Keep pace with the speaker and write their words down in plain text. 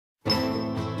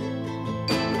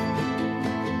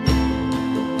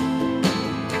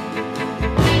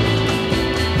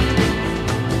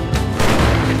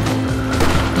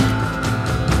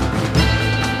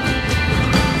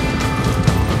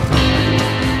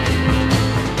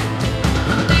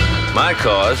my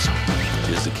cause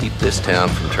is to keep this town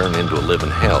from turning into a living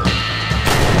hell.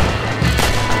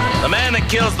 The man that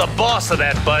kills the boss of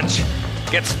that bunch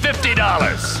gets $50.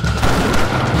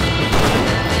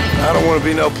 I don't want to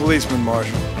be no policeman,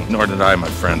 Marshal. Nor did I, my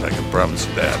friend. I can promise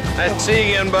you that. Nice to see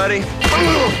you again, buddy.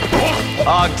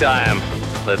 Hog time.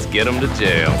 Let's get him to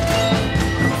jail.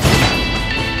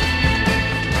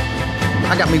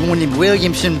 I got me one of them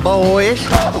Williamson boys.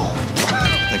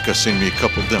 I think I seen me a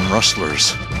couple of them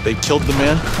rustlers. They killed the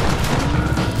man.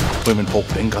 Women folk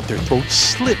then got their throats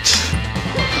slit.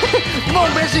 Come on,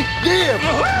 Bessie, give!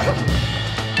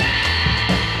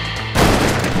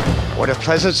 What a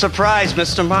pleasant surprise,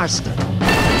 Mr. Marston.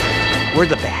 We're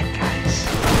the bad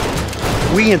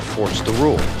guys. We enforce the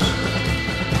rules.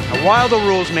 Now, while the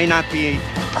rules may not be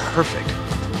perfect,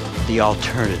 the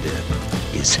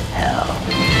alternative is hell.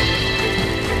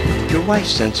 Your wife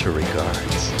sends her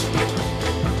regards.